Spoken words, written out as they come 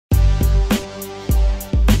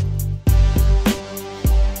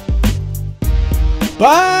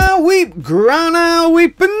Weep, grana,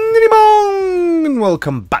 weepity bong, and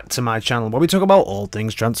welcome back to my channel where we talk about all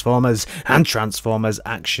things Transformers and Transformers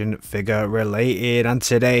action figure related. And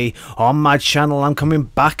today on my channel I'm coming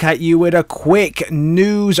back at you with a quick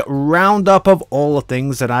news roundup of all the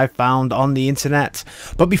things that I found on the internet.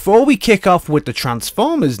 But before we kick off with the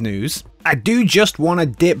Transformers news, I do just want to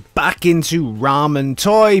dip back into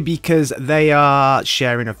RAMENTOY because they are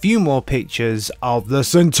sharing a few more pictures of the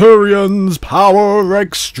Centurions Power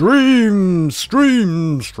Extreme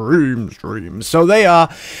Stream. So they are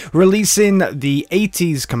releasing the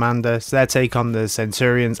 80s Commander, so their take on the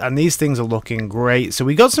Centurions, and these things are looking great. So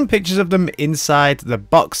we got some pictures of them inside the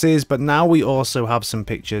boxes, but now we also have some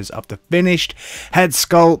pictures of the finished head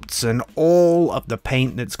sculpts and all of the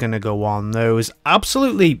paint that's going to go on those.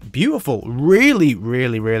 Absolutely beautiful. Really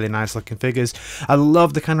nice looking figures. I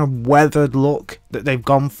love the kind of weathered look that they've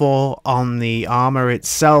gone for on the armor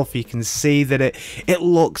itself. You can see that it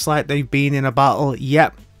looks like they've been in a battle.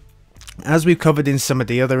 Yep. As we've covered in some of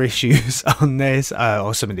the other issues on this,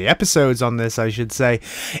 or some of the episodes on this, I should say,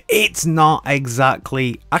 it's not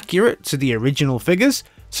exactly accurate to the original figures.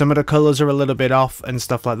 Some of the colors are a little bit off and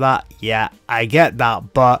stuff like that. Yeah, I get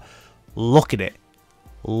that, but look at it.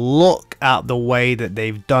 Look at the way that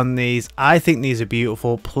they've done these. I think these are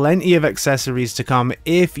beautiful. Plenty of accessories to come.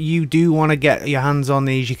 If you do want to get your hands on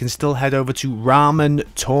these, you can still head over to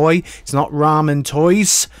RAMENTOY. It's not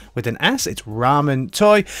RAMENTOYS with an S, it's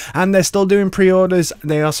RAMENTOY, and they're still doing pre-orders.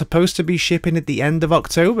 They are supposed to be shipping at the end of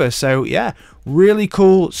October, so yeah, really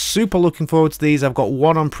cool. Super looking forward to these. I've got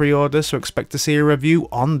one on pre-order, so expect to see a review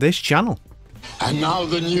on this channel. And now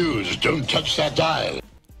the news. Don't touch that dial.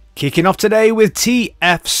 Kicking off today with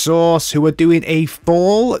TF Source, who are doing a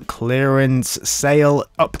fall clearance sale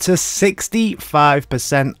up to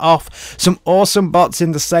 65% off. Some awesome bots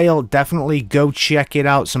in the sale. Definitely go check it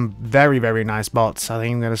out. Some very nice bots. I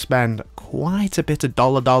think I'm going to spend quite a bit of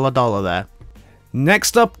dollar there.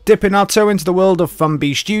 Next up, dipping our toe into the world of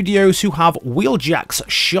FUNBIE Studios, who have WHEELJACK's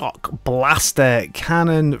Shock Blaster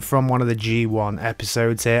cannon from one of the G1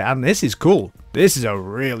 episodes here, and this is cool. This is a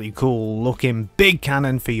really cool looking big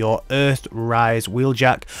cannon for your Earthrise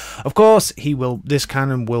Wheeljack. Of course, this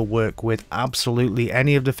cannon will work with absolutely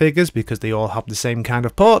any of the figures because they all have the same kind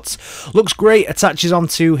of ports. Looks great, attaches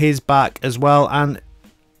onto his back as well, and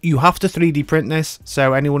you have to 3D print this,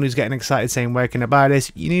 so anyone who's getting excited saying where can I buy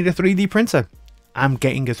this, you need a 3D printer. I'm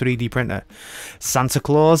getting a 3D printer. Santa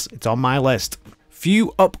Claus, it's on my list.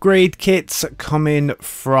 Few upgrade kits coming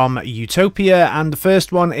from Utopia, and the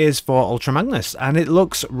first one is for Ultra Magnus, and it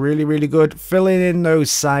looks really good, filling in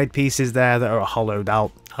those side pieces there that are hollowed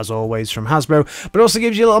out as always from Hasbro, but also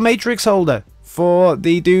gives you a little matrix holder for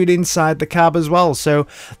the dude inside the cab as well, so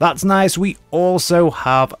that's nice. We also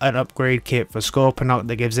have an upgrade kit for Scorponok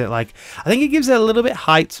that gives it, like, I think it gives it a little bit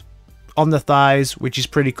height on the thighs, which is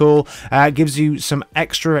pretty cool. It gives you some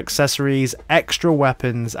extra accessories, extra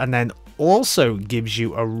weapons, and then also gives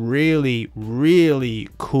you a really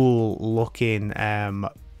cool looking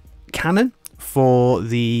cannon for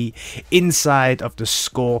the inside of the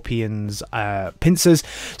Scorpion's pincers,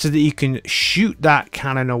 so that you can shoot that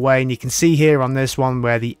cannon away. And you can see here on this one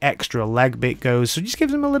where the extra leg bit goes, so it just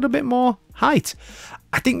gives them a little bit more height.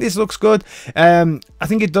 I think this looks good. I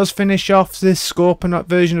think it does finish off this Scorponok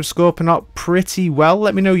version of Scorponok pretty well.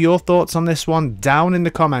 Let me know your thoughts on this one down in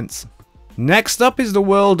the comments. Next up is the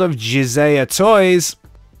world of Gisea Toys,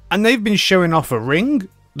 and they've been showing off a ring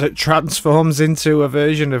that transforms into a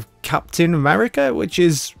version of Captain America, which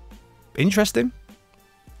is interesting.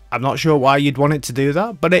 I'm not sure why you'd want it to do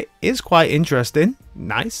that, but it is quite interesting.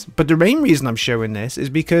 Nice. But the main reason I'm showing this is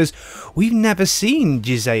because we've never seen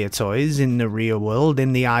Gisea Toys in the real world,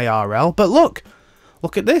 in the IRL. But look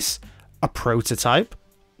at this. A prototype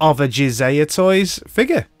of a Gisea Toys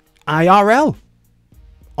figure. IRL.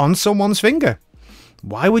 On someone's finger.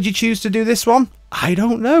 Why would you choose to do this one? I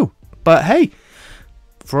don't know. But hey,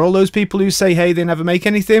 for all those people who say, hey, they never make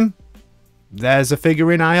anything, there's a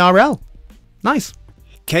figure in IRL. Nice.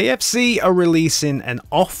 KFC are releasing an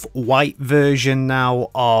off-white version now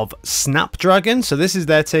of Snapdragon. So this is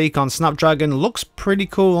their take on Snapdragon. Looks pretty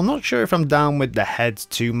cool. I'm not sure if I'm down with the heads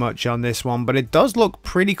too much on this one, but it does look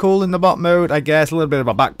pretty cool in the bot mode, I guess. A little bit of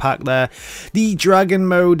a backpack there. The Dragon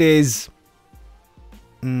mode is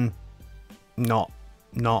not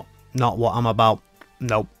what I'm about.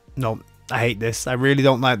 Nope. I hate this. I really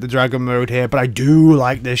don't like the Dragon mode here, but I do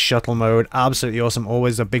like this shuttle mode. Absolutely awesome.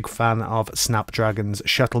 Always a big fan of Snapdragon's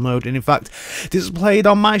shuttle mode. And in fact, displayed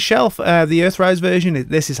on my shelf, the Earthrise version,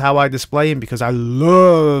 this is how I display him because I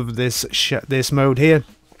love this mode here.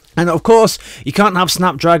 And of course, you can't have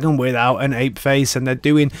Snapdragon without an ape face, and they're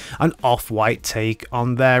doing an off-white take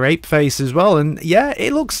on their ape face as well. And yeah,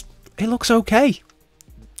 it looks okay.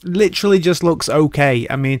 Literally just looks okay.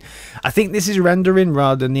 I mean, I think this is rendering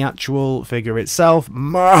rather than the actual figure itself.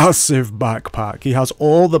 Massive backpack. He has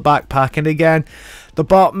all the backpack, and again, the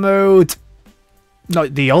bot mode, no,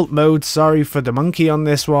 the alt mode, sorry, for the monkey on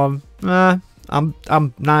this one. I'm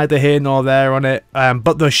neither here nor there on it,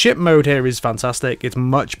 but the ship mode here is fantastic. It's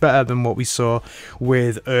much better than what we saw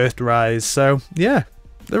with Earthrise. So yeah,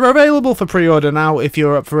 they're available for pre-order now if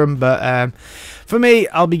you're up for them, but for me,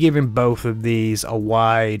 I'll be giving both of these a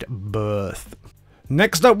wide berth.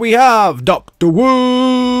 Next up we have Dr.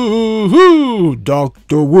 Wu!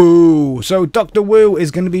 Dr. Wu! So Dr. Wu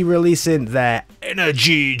is going to be releasing their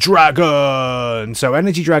Energy Dragon! So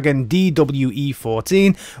Energy Dragon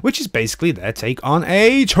DWE14, which is basically their take on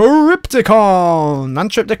a Trypticon! And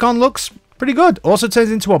Trypticon looks pretty good. Also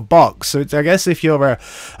turns into a box, so it's, I guess if you're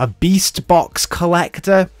a Beast box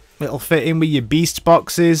collector, it'll fit in with your Beast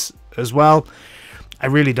boxes as well. I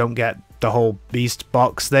really don't get the whole Beast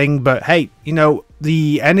box thing, but hey, you know,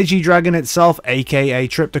 the Energy Dragon itself, aka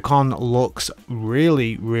Trypticon, looks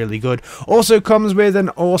really good. Also comes with an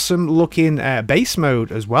awesome looking base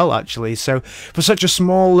mode as well, actually. So for such a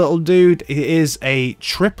small little dude, it is a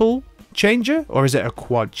triple changer, or is it a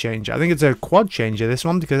quad changer? I think it's a quad changer, this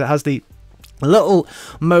one, because it has the little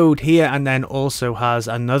mode here, and then also has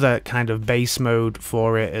another kind of base mode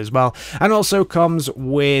for it as well, and also comes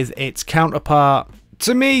with its counterpart.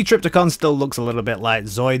 To me, Trypticon still looks a little bit like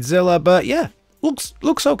Zoidzilla, but yeah, looks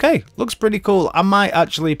okay. Looks pretty cool. I might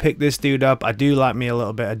actually pick this dude up. I do like me a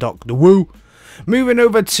little bit of Dr. Wu. Moving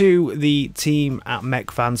over to the team at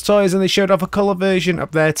MECHFANSTOYS, and they showed off a colour version of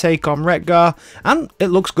their take on WRECK-GAR, and it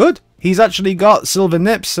looks good. He's actually got silver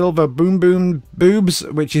nips, silver boom boobs,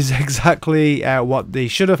 which is exactly what they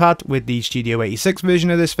should have had with the Studio 86 version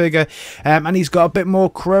of this figure. And he's got a bit more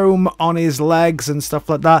chrome on his legs and stuff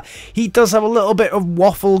like that. He does have a little bit of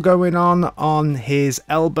waffle going on his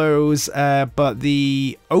elbows, but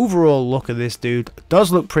the overall look of this dude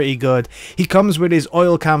does look pretty good. He comes with his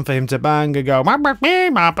oil can for him to bang and go,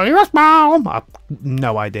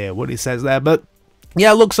 no idea what he says there, but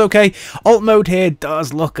yeah, looks okay. Alt mode here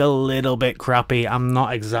does look a little bit crappy. I'm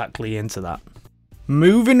not exactly into that.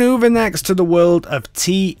 Moving over next to the world of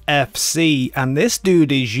TFC, and this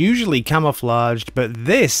dude is usually camouflaged, but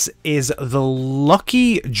this is the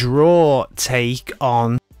lucky draw take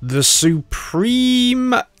on the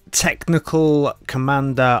Supreme Technical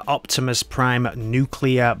Commander Optimus Prime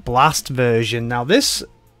Nuclear Blast version. Now this,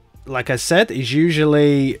 like I said, is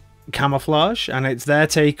usually camouflage, and it's their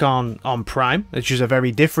take on Prime, which is a very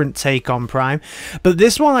different take on Prime, but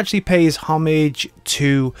this one actually pays homage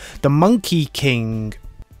to the Monkey King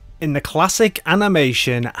in the classic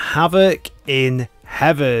animation Havoc in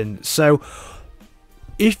Heaven. So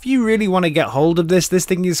if you really want to get hold of this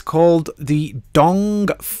thing is called the Dong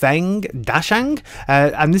Feng Dashang,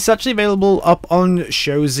 and this is actually available up on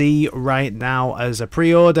Shozi right now as a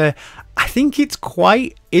pre-order. I think it's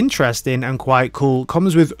quite interesting and quite cool.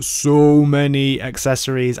 Comes with so many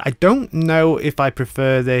accessories. I don't know if I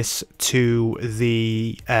prefer this to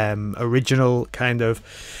the original kind of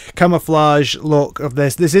camouflage look of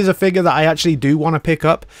this. This is a figure that I actually do want to pick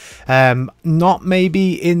up. Not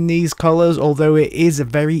maybe in these colors, although it is a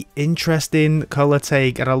very interesting color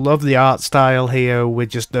take, and I love the art style here with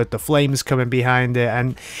just the flames coming behind it,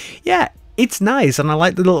 and yeah, it's nice, and I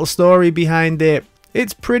like the little story behind it.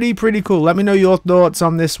 It's pretty cool. Let me know your thoughts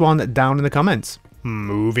on this one down in the comments.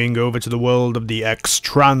 Moving over to the world of the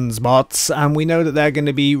X-TRANSBOTS, and we know that they're going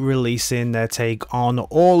to be releasing their take on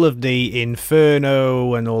all of the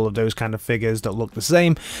Inferno and all of those kind of figures that look the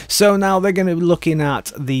same. So now they're going to be looking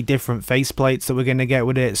at the different faceplates that we're going to get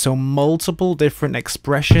with it. So multiple different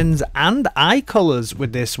expressions and eye colors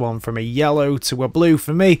with this one, from a yellow to a blue.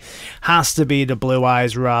 For me, has to be the blue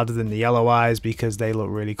eyes rather than the yellow eyes because they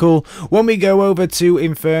look really cool. When we go over to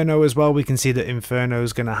Inferno as well, we can see that Inferno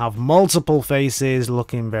is going to have multiple faces,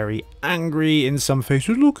 looking very angry in some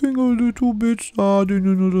faces, looking a little bit sad in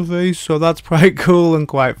another face, so that's quite cool and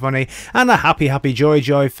quite funny, and a happy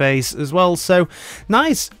joy face as well. So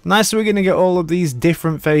nice that we're gonna get all of these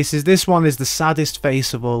different faces. This one is the saddest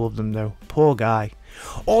face of all of them though, poor guy.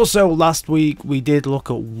 Also, last week we did look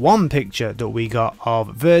at one picture that we got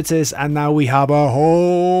of Virtus, and now we have a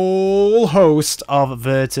whole host of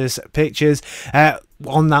Virtus pictures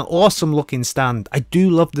on that awesome looking stand. I do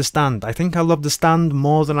love the stand. I think I love the stand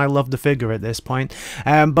more than I love the figure at this point.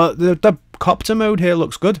 But the copter mode here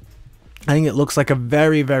looks good. I think it looks like a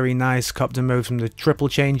very, very nice copter mode from the triple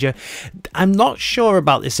changer. I'm not sure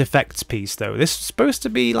about this effects piece though. This is supposed to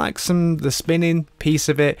be like the spinning piece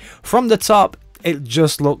of it. From the top, it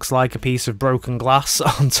just looks like a piece of broken glass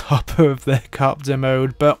on top of the copter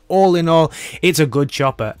mode, but all in all, it's a good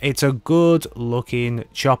chopper. It's a good looking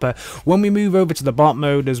chopper. When we move over to the bot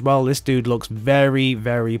mode as well, this dude looks very,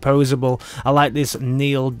 very poseable. I like this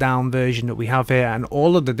kneel down version that we have here, and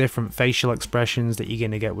all of the different facial expressions that you're going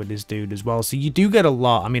to get with this dude as well. So you do get a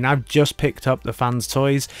lot. I mean, I've just picked up the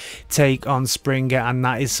FANSTOYS take on Springer, and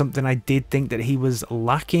that is something I did think that he was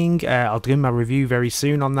lacking. I'll do my review very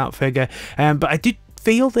soon on that figure, but I did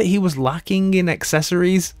feel that he was lacking in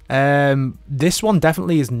accessories. This one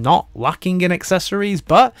definitely is not lacking in accessories,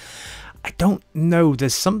 but I don't know,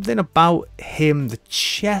 there's something about him. The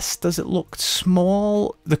chest, does it look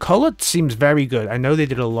small? The color seems very good. I know they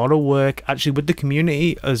did a lot of work actually with the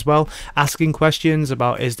community as well, asking questions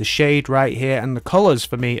about is the shade right here, and the colors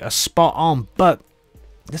for me are spot on, but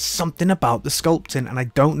there's something about the sculpting and I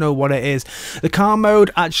don't know what it is. The car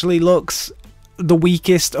mode actually looks the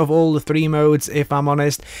weakest of all the three modes, if I'm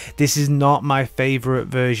honest. This is not my favorite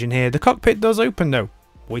version here. The cockpit does open though,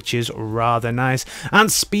 which is rather nice.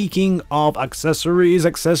 And speaking of accessories,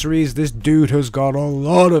 this dude has got a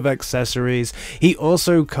lot of accessories. He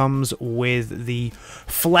also comes with the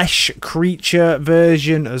flesh creature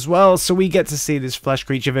version as well, so we get to see this flesh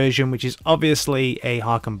creature version, which is obviously a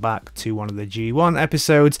harken back to one of the G1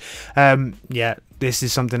 episodes. Yeah, this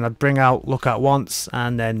is something I'd bring out, look at once,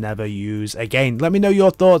 and then never use again. Let me know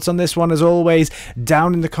your thoughts on this one as always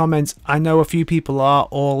down in the comments. I know a few people are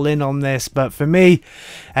all in on this, but for me,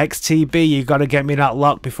 XTB, you gotta get me that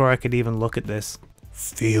lock before I could even look at this.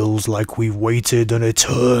 Feels like we've waited an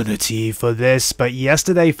eternity for this, but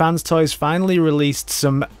yesterday FANSTOYS finally released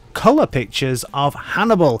some color pictures of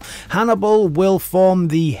Hannibal. Hannibal will form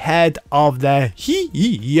the head of their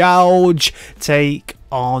huge take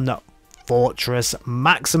on Fortress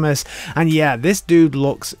Maximus, and yeah, this dude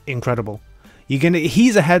looks incredible.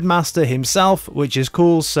 He's a headmaster himself, which is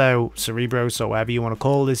cool. So Cerebros, or whatever you want to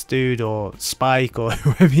call this dude, or Spike, or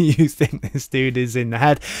whoever you think this dude is in the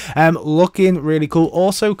head, looking really cool.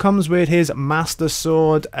 Also comes with his master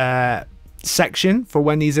sword section for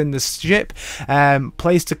when he's in the ship,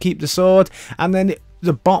 place to keep the sword, and then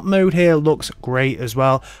the bot mode here looks great as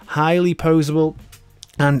well, highly poseable.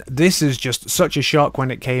 And this is just such a shock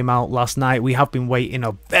when it came out last night. We have been waiting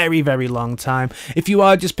a very, very long time. If you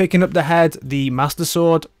are just picking up the head, the Master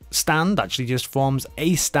Sword stand actually just forms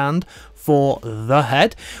a stand for the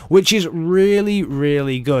head, which is really,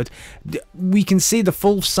 really good. We can see the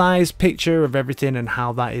full size picture of everything and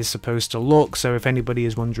how that is supposed to look. So if anybody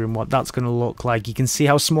is wondering what that's going to look like, you can see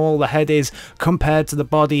how small the head is compared to the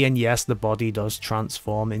body. And yes, the body does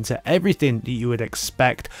transform into everything that you would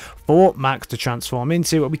expect for Max to transform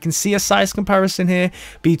into. We can see a size comparison here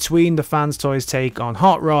between the FANSTOYS take on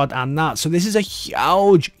HOTROD and that. So this is a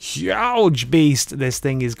huge beast this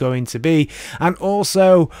thing is going to be. And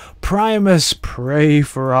also Primus, pray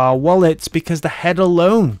for our wallets, because the head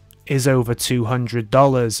alone is over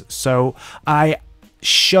 $200. So I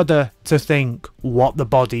shudder to think what the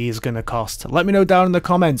body is going to cost. Let me know down in the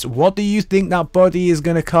comments, what do you think that body is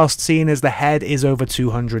going to cost, seeing as the head is over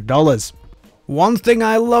 $200? One thing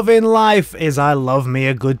I love in life is I love me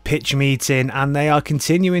a good pitch meeting, and they are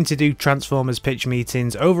continuing to do Transformers pitch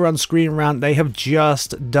meetings over on Screen Rant. They have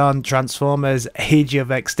just done Transformers Age of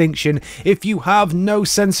Extinction. If you have no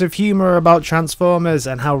sense of humor about Transformers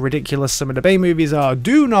and how ridiculous some of the Bay movies are,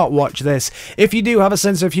 do not watch this. If you do have a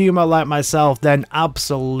sense of humor like myself, then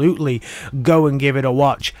absolutely go and give it a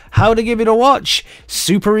watch. How to give it a watch?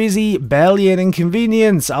 Super easy, barely an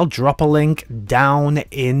inconvenience. I'll drop a link down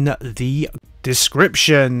in the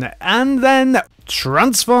description. And then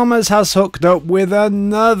Transformers has hooked up with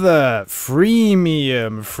another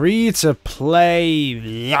freemium, free-to-play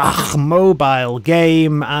mobile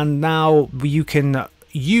game, and now you can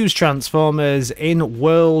use Transformers in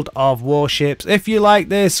World of Warships. If you like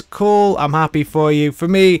this, cool, I'm happy for you. For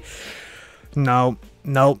me, no,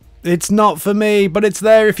 it's not for me, but it's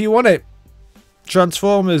there if you want it.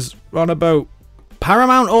 Transformers on a boat.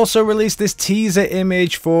 Paramount also released this teaser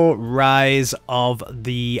image for Rise of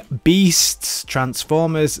the Beasts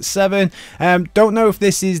Transformers 7. Don't know if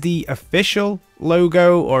this is the official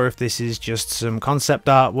logo or if this is just some concept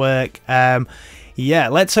artwork. Yeah,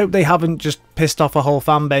 let's hope they haven't just pissed off a whole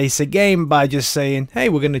fan base again by just saying, hey,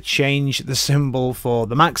 we're going to change the symbol for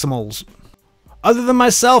the Maximals. Other than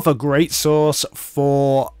myself, a great source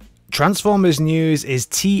for Transformers news is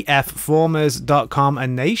tfformers.com,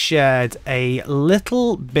 and they shared a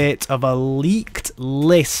little bit of a leaked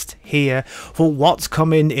list here for what's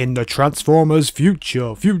coming in the Transformers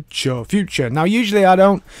future. Now usually I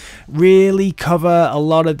don't really cover a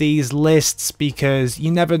lot of these lists because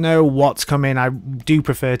you never know what's coming. I do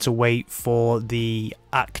prefer to wait for the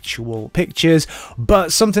actual pictures,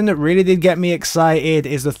 but something that really did get me excited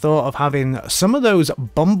is the thought of having some of those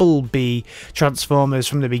Bumblebee Transformers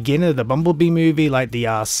from the beginning of the Bumblebee movie, like the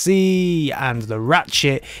RACEE and the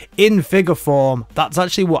RACHET, in figure form. That's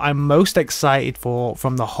actually what I'm most excited for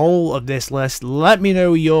from the whole of this list. Let me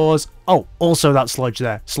know yours. Oh, also that Sludge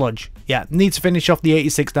there. Sludge. Yeah, need to finish off the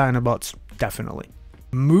 86 Dinobots. Definitely.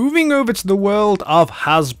 Moving over to the world of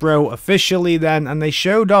Hasbro officially then, and they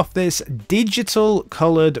showed off this digital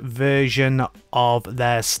coloured version of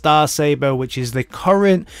their Star Saber, which is the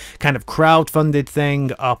current kind of crowdfunded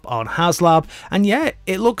thing up on HasLab. And yeah,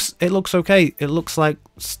 it looks okay. It looks like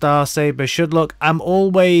Star Saber should look. I'm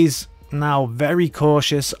always now very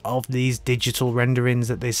cautious of these digital renderings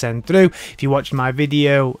that they send through. If you watched my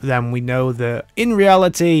video, then we know that in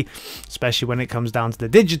reality, especially when it comes down to the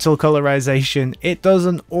digital colorization, it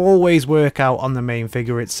doesn't always work out on the main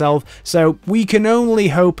figure itself. So we can only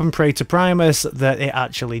hope and pray to Primus that it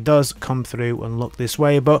actually does come through and look this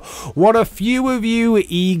way. But what a few of you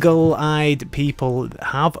eagle-eyed people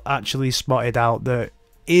have actually spotted out that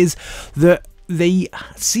is that they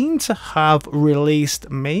seem to have released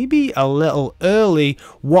maybe a little early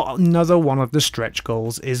what another one of the stretch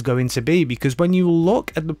goals is going to be, because when you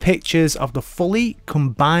look at the pictures of the fully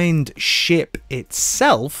combined ship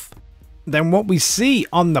itself, then what we see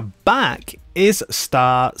on the back is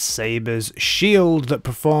Star Saber's shield that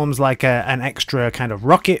performs like an extra kind of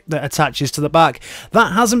rocket that attaches to the back.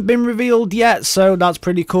 That hasn't been revealed yet, so that's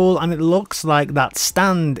pretty cool, and it looks like that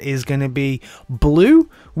stand is going to be blue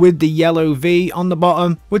with the yellow V on the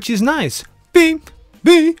bottom, which is nice.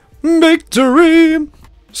 Victory!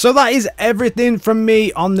 So that is everything from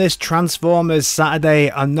me on this Transformers Saturday.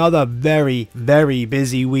 Another very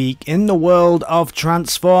busy week in the world of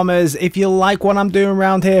Transformers. If you like what I'm doing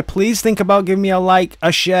around here, please think about giving me a like,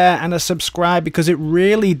 a share and a subscribe, because it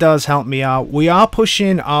really does help me out. We are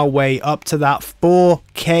pushing our way up to that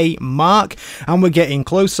 4K mark, and we're getting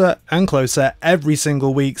closer and closer every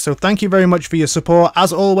single week. So thank you very much for your support.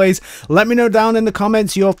 As always, let me know down in the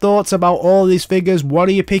comments your thoughts about all these figures. What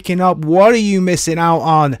are you picking up? What are you missing out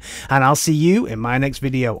on? And I'll see you in my next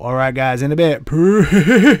video. Alright guys, in a bit.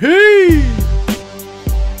 Peace.